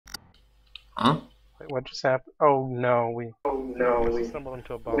Huh? Wait, what just happened? Oh no, we stumbled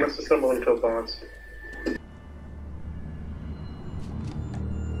into a boss.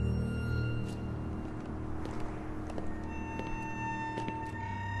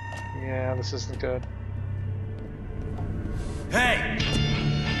 Yeah, this isn't good. Hey!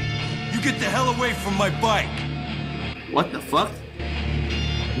 You get the hell away from my bike! What the fuck?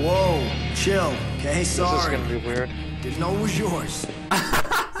 Whoa, chill, okay? Sorry. This is gonna be weird. Didn't know it was yours.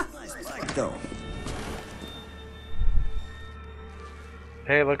 Nice bike, though.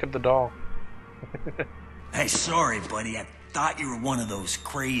 Hey, look at the doll. Hey, sorry, buddy. I thought you were one of those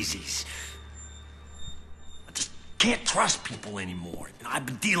crazies. I just can't trust people anymore. I've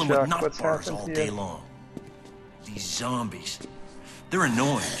been dealing with Chuck, what's nut bars happened all to day you? long. These zombies. They're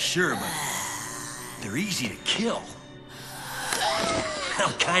annoying, sure, but they're easy to kill.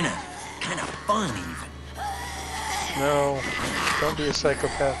 Hell, kinda fun, even. No, don't be a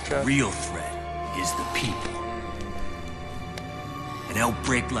psychopath, The Chuck. real threat is the people. An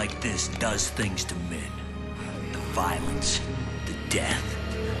outbreak like this does things to men. The violence, the death,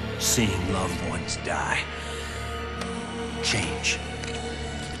 seeing loved ones die. Change.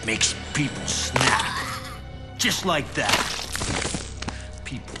 It makes people snap. Just like that.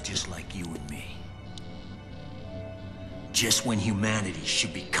 People just like you and me. Just when humanity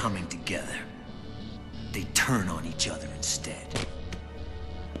should be coming together, they turn on each other instead.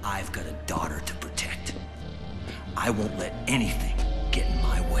 I've got a daughter to protect. I won't let anything get in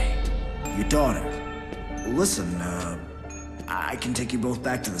my way. Your daughter. Listen, I can take you both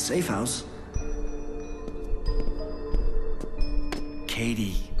back to the safe house.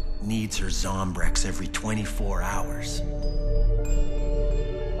 Katie needs her Zombrex every 24 hours.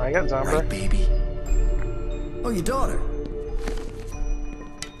 I got Zombra. Right, baby? Oh, your daughter.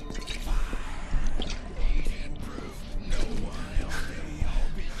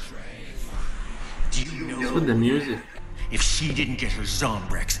 Do you know What's with the music? if she didn't get her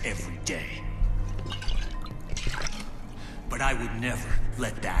Zombrex every day? But I would never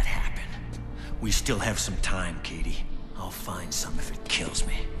let that happen. We still have some time, Katie. I'll find some if it kills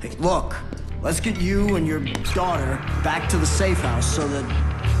me. Hey, look. Let's get you and your daughter back to the safe house so that...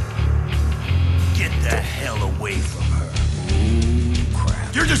 Get the hell away from her. Ooh,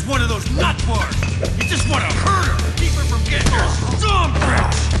 crap. You're just one of those nut bars. You just want to hurt her. Keep her from getting her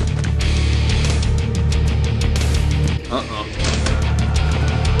Zombrex. Uh-oh.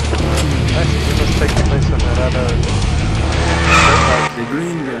 Actually, we must take the place of that other... The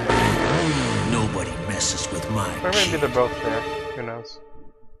green guy. Nobody messes with my Or maybe kid. they're both there. Who knows?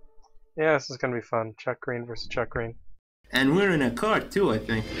 Yeah, this is gonna be fun. Chuck Greene versus Chuck Greene. And we're in a cart too, I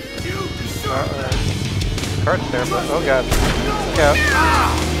think. Cart's there, but oh god. Yeah.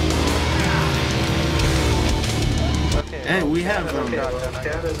 Okay. Hey, we have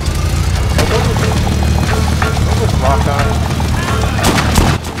Lock on.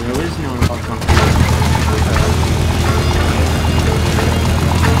 there is no lock on.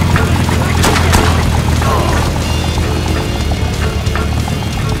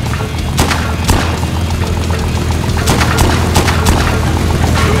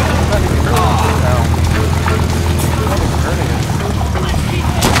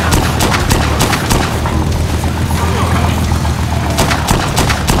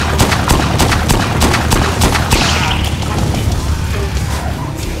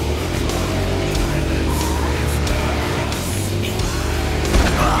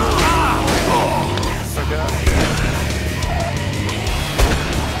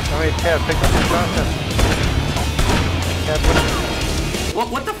 Cat, pick up the shotgun. Cat,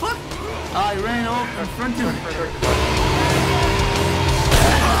 What the fuck? I ran off in front of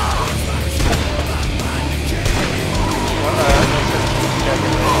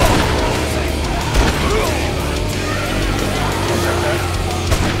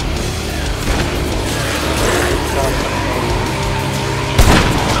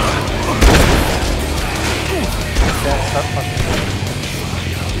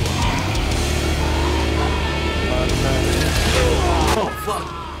Oh fuck.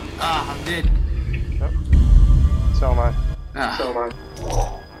 Ah, I'm dead. So am I.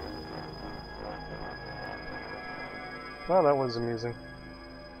 Well, that was amusing.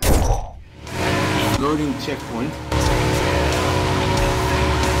 Loading checkpoint.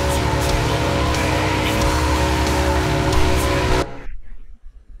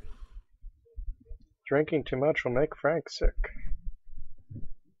 Drinking too much will make Frank sick.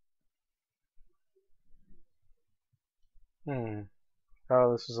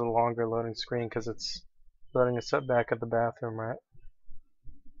 Oh, this is a longer loading screen because it's loading us up back at the bathroom, right?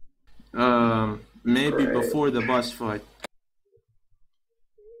 Maybe before the boss fight.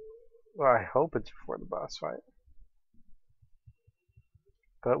 Well, I hope it's before the boss fight.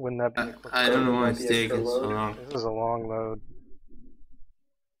 But wouldn't that be a quick I don't know why it's taking so long. This is a long load.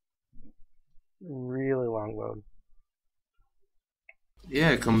 Really long load.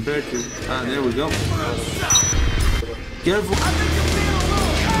 Yeah, compared to... there we go. Careful!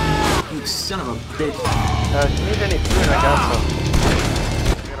 You son of a bitch. If you need any food, I got some.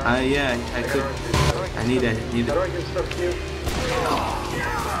 Yeah, I could. I need that. How do I give stuff to you?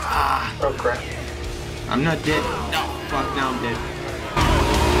 Oh crap. I'm not dead. No, fuck, now I'm dead.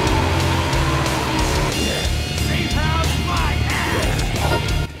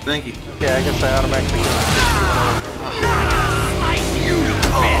 Thank you. Yeah, I guess I automatically get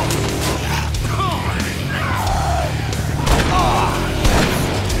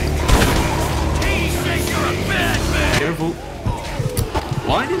Careful.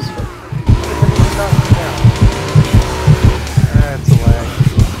 Why does it? That's a lag.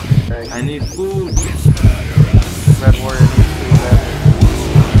 I need food. Red Warrior needs food.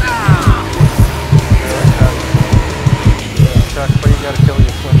 Chuck, but you gotta kill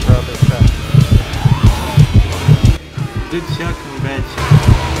your twin brother, Chuck. Good Chuck and bad Chuck.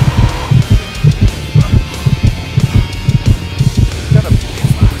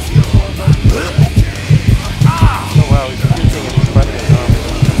 Oh wow, he's shooting and he's fighting his arm.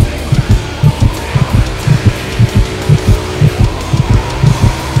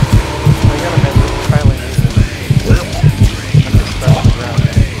 I gotta admit, this is highly needed. I'm just stuck on the ground.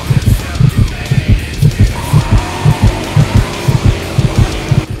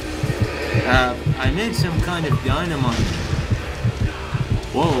 I made some kind of dynamite.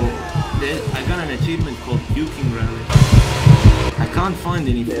 Whoa, I got an achievement called Puking Rally. I can't find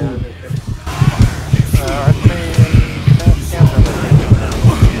any food. Aren't they in trash cans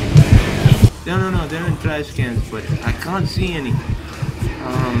or No, they're in trash cans, but I can't see any.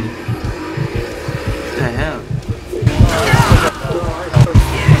 The hell?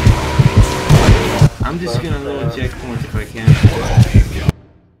 I'm just gonna load checkpoints if I can.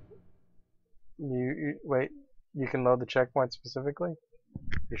 Wait, you can load the checkpoint specifically?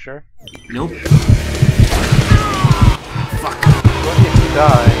 You sure? Nope. Fuck. What if you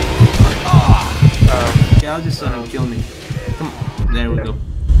die? Yeah, I'll just let him kill me. Come on. There we go.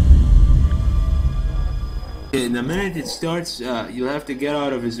 Okay, the minute it starts, you'll have to get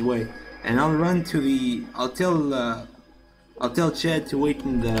out of his way. And I'll run to the... I'll tell Chad to wait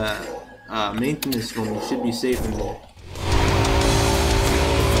in the maintenance room. He should be safe in there.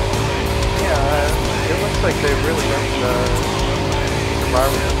 Yeah, it looks like they really went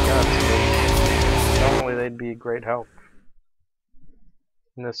survival guns. Normally they'd be a great help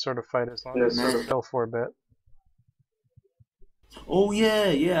in this sort of fight as long as they're still for a bit. Oh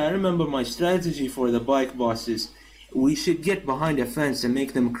yeah, I remember my strategy for the bike bosses. We should get behind a fence and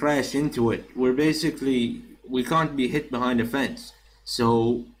make them crash into it. We can't be hit behind a fence.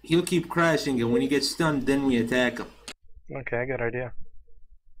 So he'll keep crashing, and when he gets stunned, then we attack him. Okay, good idea.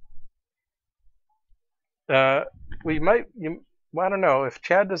 Well, I don't know, if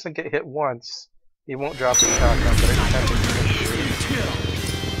Chad doesn't get hit once, he won't drop the shotgun, but every time he gets hit.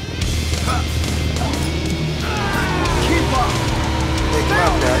 Hey, come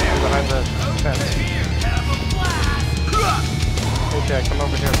on, Chad, I'm behind the fence. Hey, Chad, come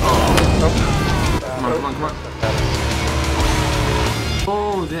over here. Come on.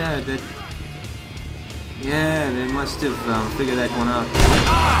 Oh, yeah, they must have figured that one out.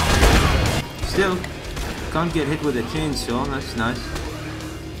 Still, can't get hit with a chainsaw, that's nice.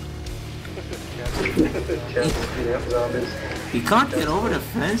 He can't get over the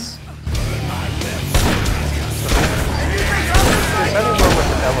fence? There's anywhere with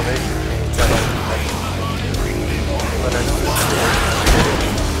an elevation change, I don't think.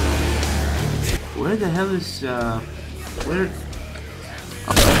 Where the hell is, where?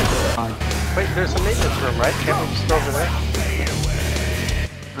 Oh, wait, there's a maintenance room, right? Can't we just go over there?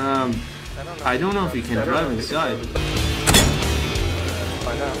 I don't know if you can drive inside.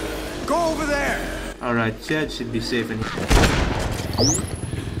 Find out. Go over there! Alright, Chad should be safe in here.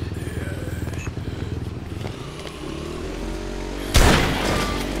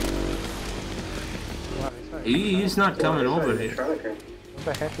 He's not coming over here. What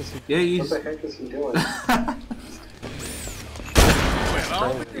the heck is he doing? What the heck is he doing?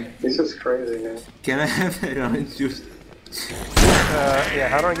 This is crazy, man. Can I have that orange juice? Yeah,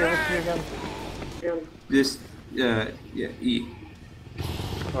 how do I give it to you again? Just, yeah, E.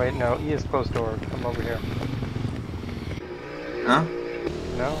 Wait, no, E is closed door. Come over here. Huh?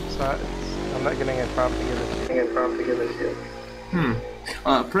 No, it's not. I'm not getting a prompt to give it to you.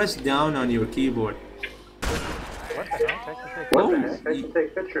 Press down on your keyboard. What the Oh, I can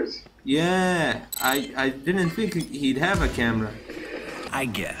take pictures. yeah. I didn't think he'd have a camera. I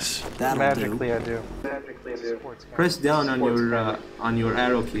guess that'll Magically, do. I do. Press down on your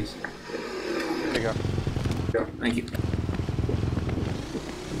arrow keys. There you go. Thank you.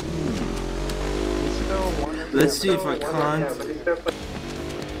 Still wondering. Let's see if I can't.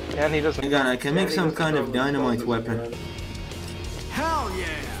 And he doesn't. Hang on, I can make some kind of dynamite weapon. Hell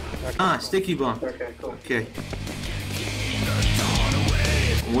yeah! Ah, sticky bomb. Okay, cool. Okay.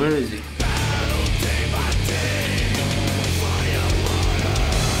 Where is he?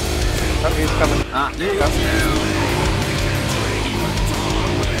 Oh, he's coming. Ah, there you go.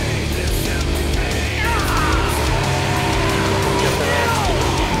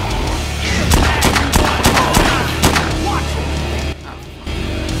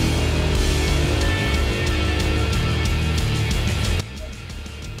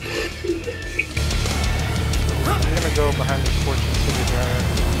 I'm gonna go behind this Fortune City there.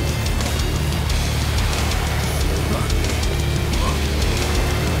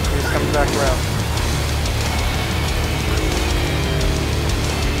 He's coming back around.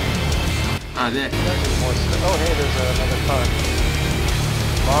 Ah, there. There's more stuff. Oh, hey, there's another car.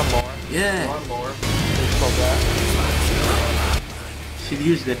 Lawnmower. Yeah. Lawnmower. They sold that. Should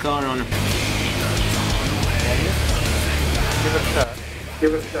use the car on him. Give it a shot.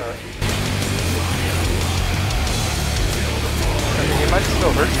 Give it a shot. I mean, he might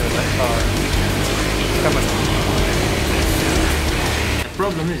still hurt you in that car. He's coming. The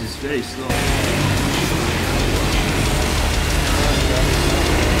problem is it's very slow.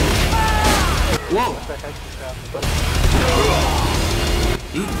 Whoa! What the heck just happened?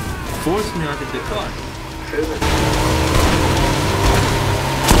 He forced me out of the car.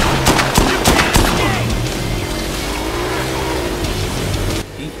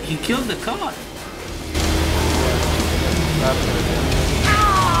 He killed the car.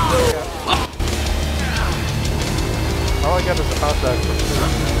 All I got is a hot dog for food.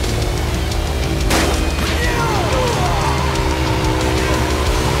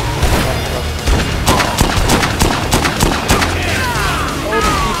 Oh,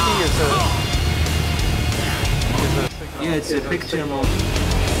 the PC is a signal. Yeah, it's a picture mode.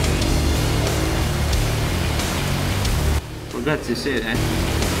 Forgot to say that.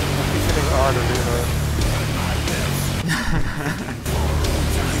 He's hitting R to reload.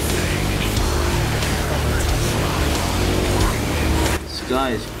 This guy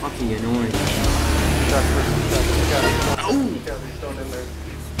is fucking annoying.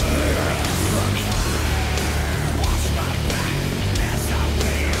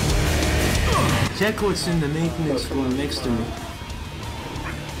 Check what's in the maintenance room next to me.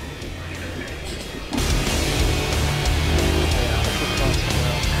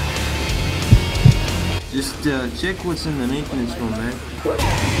 Just check what's in the maintenance room, man.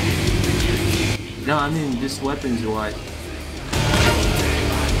 No, I mean just weapons wise.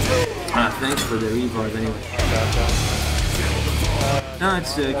 Ah, thanks for the revive anyway. No,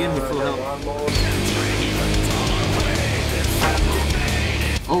 it's give me full health.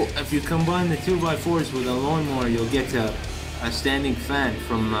 Oh, if you combine the 2x4s with a lawnmower, you'll get a standing fan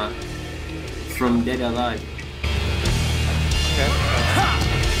from Dead Alive.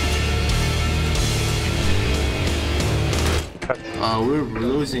 We're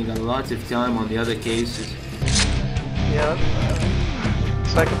losing a lot of time on the other cases. Yeah,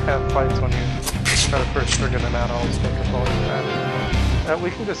 psychopath fights when you try to first trigger them out, always take up all your time. We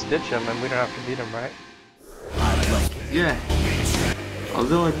can just ditch him and we don't have to beat him, right? Yeah.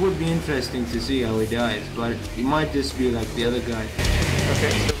 Although it would be interesting to see how he dies, but he might just be like the other guy.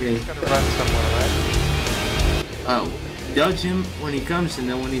 Okay, so we're just gonna run somewhere, right? Dodge him when he comes, and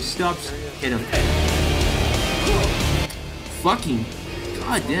then when he stops, hit him. Fucking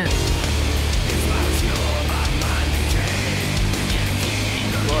goddamn.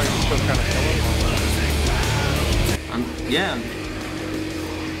 Well, are you still trying to kill him? Yeah.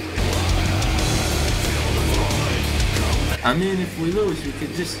 I mean, if we lose, we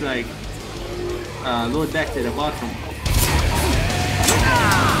could just like load back to the bottom.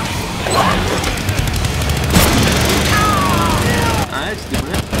 That's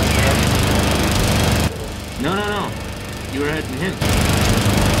doing it. No. You were hitting him.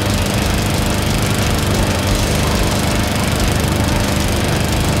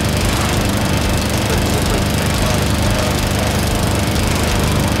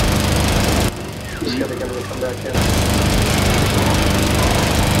 Just gotta get him to come back in.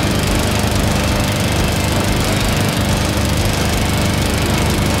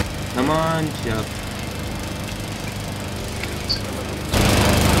 Come on, Chuck.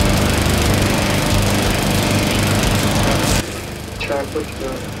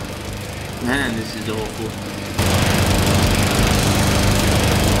 Man, this is awful.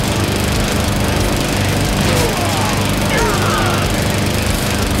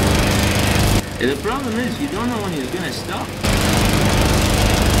 Yeah, the problem is you don't know when he's gonna stop.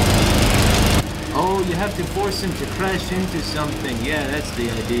 Oh, you have to force him to crash into something. Yeah, that's the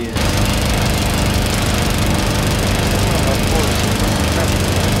idea.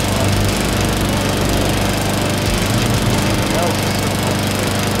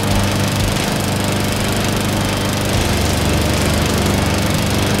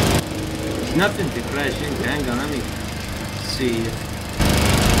 There's nothing to crash into. Hang on, let me see.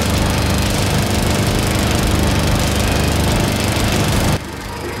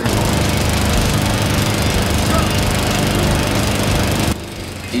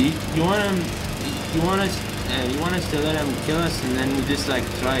 You want him? You want us? You want us to let him kill us, and then we just like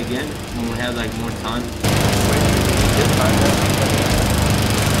try again when we have like more time?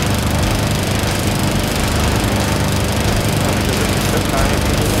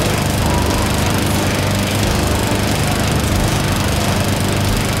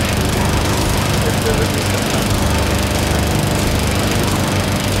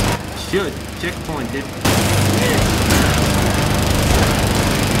 Should checkpoint it.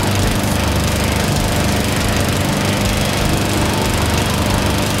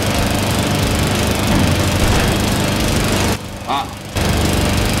 Ah.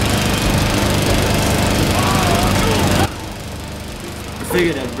 I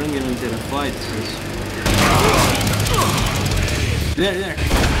figured I'd bring him into the fight since... There.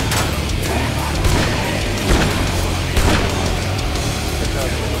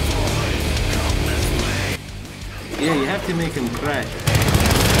 Yeah, you have to make him crash.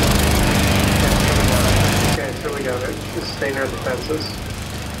 Okay, so we got it. Just stay near the fences.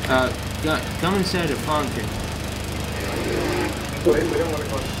 Come inside the fountain. Wait, we don't want to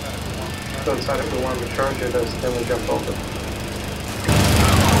go inside it. Go inside it, we want to charge it as then we jump over.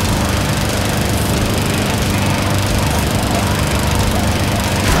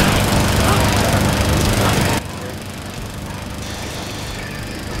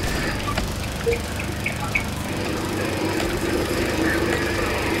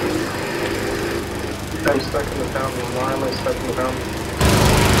 I'm stuck in the fountain. Why am I stuck in the fountain?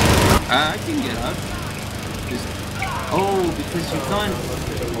 I can get up. Just... Oh, because you can't...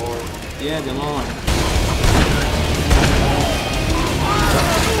 Yeah, the more.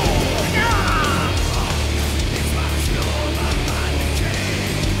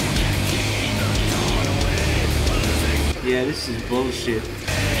 Yeah, this is bullshit.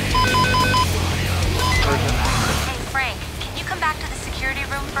 Hey Frank, can you come back to the security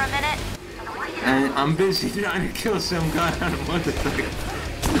room for a minute? And I'm busy trying to kill some guy on a motorcycle.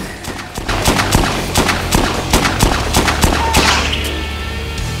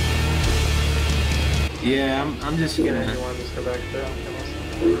 Yeah, I'm just gonna... You want to just go back there?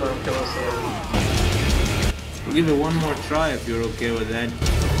 Kill us. We'll give it one more try if you're okay with that.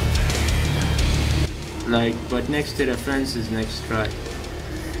 Like, but next to the fences next try.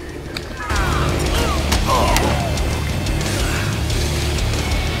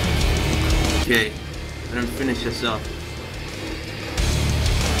 Okay, let him finish us off.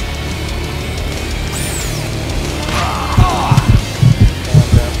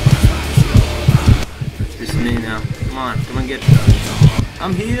 Just me now. Come on, get...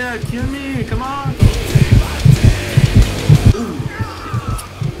 I'm here, kill me, come on! Ooh.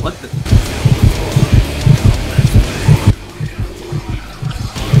 What the...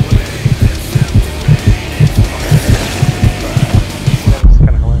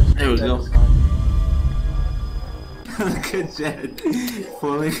 There we go. Look at Jed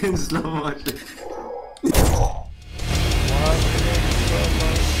falling in slow motion.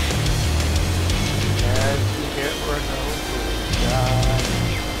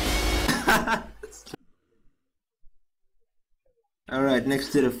 Alright,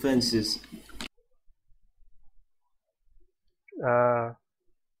 next to the fences.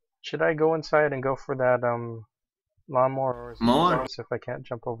 Should I go inside and go for that lawnmower, or is it Mower? nice if I can't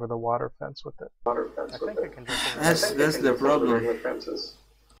jump over the water fence with it? I think I can jump over. That's the problem. Fences.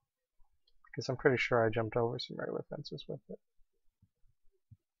 Because I'm pretty sure I jumped over some regular fences with it.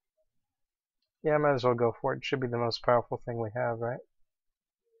 Yeah, I might as well go for it. It should be the most powerful thing we have, right?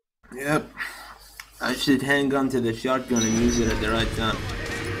 Yep. I should hang on to the shotgun and use it at the right time.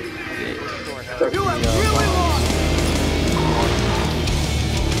 Okay. You have really lost!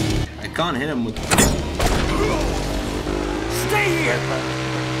 I can't hit him with... Stay here!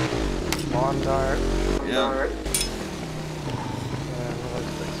 Lawn dart. Yeah.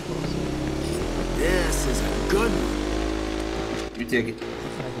 This is a good one. You take it.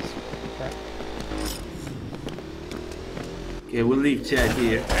 Okay. Okay, we'll leave Chad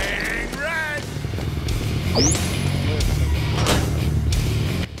here.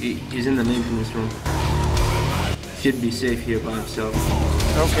 He's in the maintenance room. Should be safe here by himself.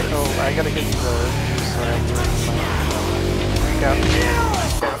 Okay, oh, I gotta get the juice so I can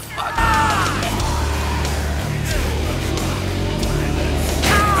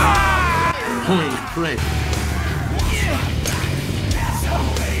Holy crap.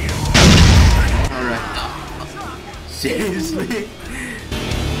 Alright. Seriously?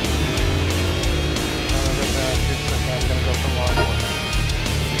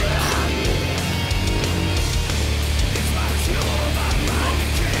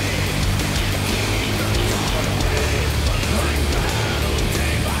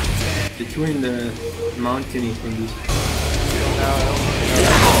 Between the mountainy thingies.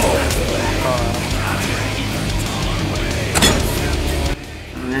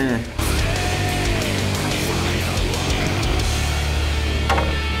 Yeah.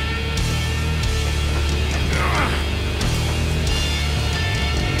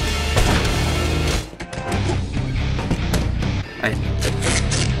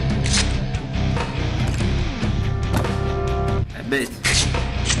 I bet.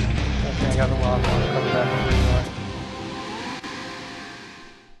 Okay, I got the lock on. Come back to the door.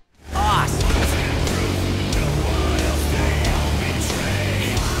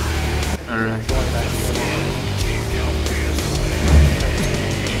 Alright.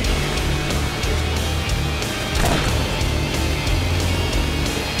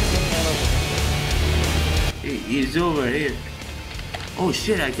 He's over here. Oh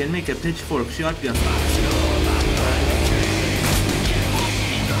shit, I can make a pitchfork shotgun.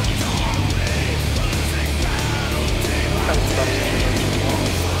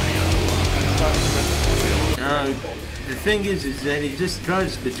 The thing is that it just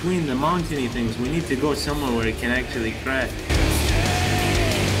drives between the mountainy things. We need to go somewhere where it can actually crash.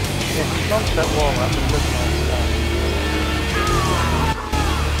 Yeah, launch that wall up and look at stuff.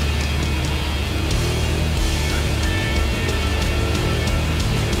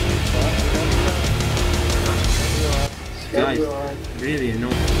 This guy's really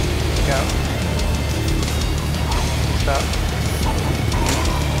annoying. Go. Stop.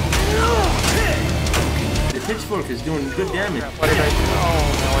 The pitchfork is doing good damage. What did I do? Oh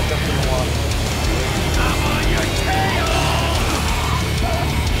no, I jumped in the water.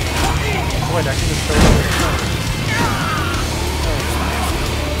 Wait, I can just throw it over the front.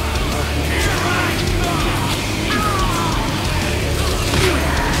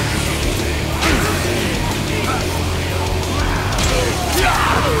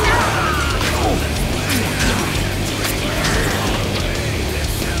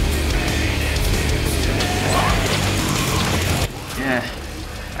 Yeah,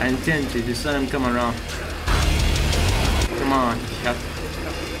 I intend to just let him come around. Come on, Chuck.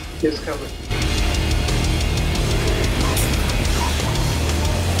 He's coming.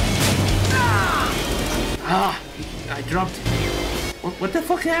 Ah, I dropped it. What the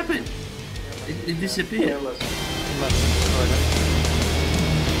fuck happened? It disappeared.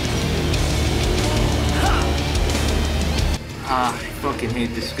 Ah, I fucking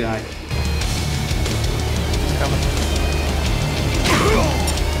hate this guy. He's coming.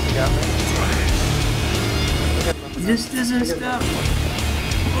 You got me? He just doesn't stop.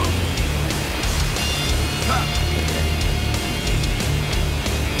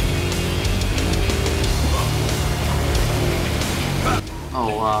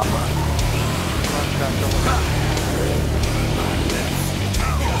 Oh wow.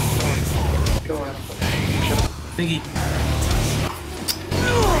 Go on. I think he.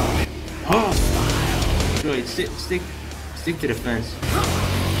 Oh. Wait, stick to the fence.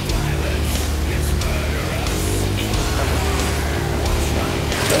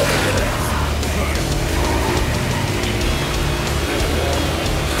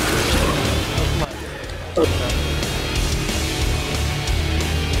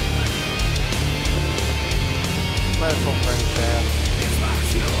 Might as well bring it down.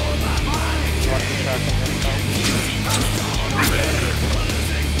 Watch the shotgun hit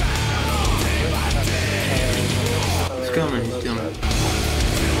He's coming, he's coming.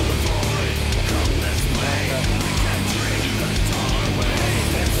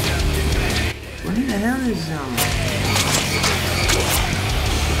 What the hell is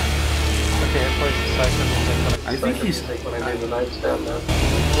Okay, it plays the second. I think he's. When I do the nightstand now.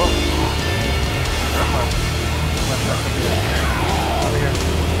 Whoa. Come on. Over here.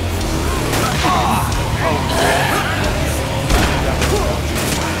 Oh, shit.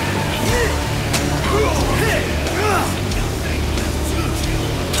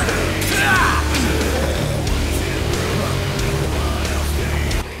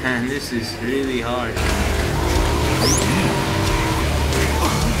 This is really hard.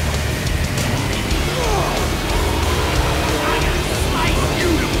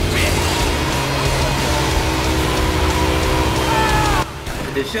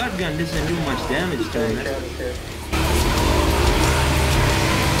 The shotgun doesn't do much damage to him.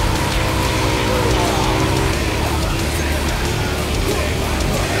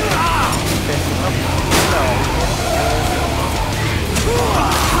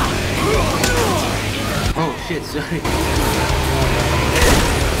 Oh shit, sorry.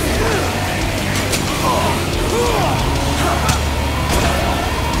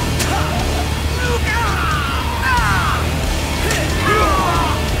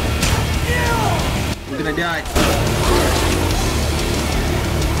 I'm gonna die.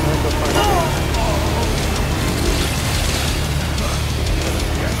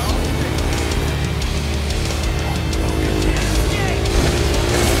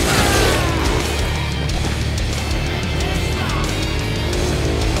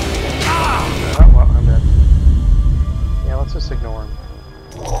 Just ignore him.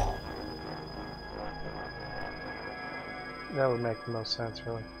 That would make the most sense,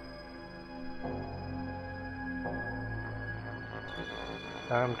 really.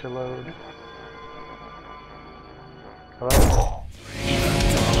 Time to load. Hello?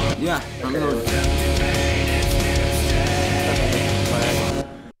 Yeah, I'm loading.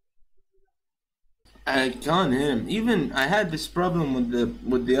 I can't hit him. Even I had this problem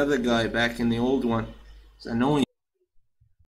with the other guy back in the old one. It's annoying.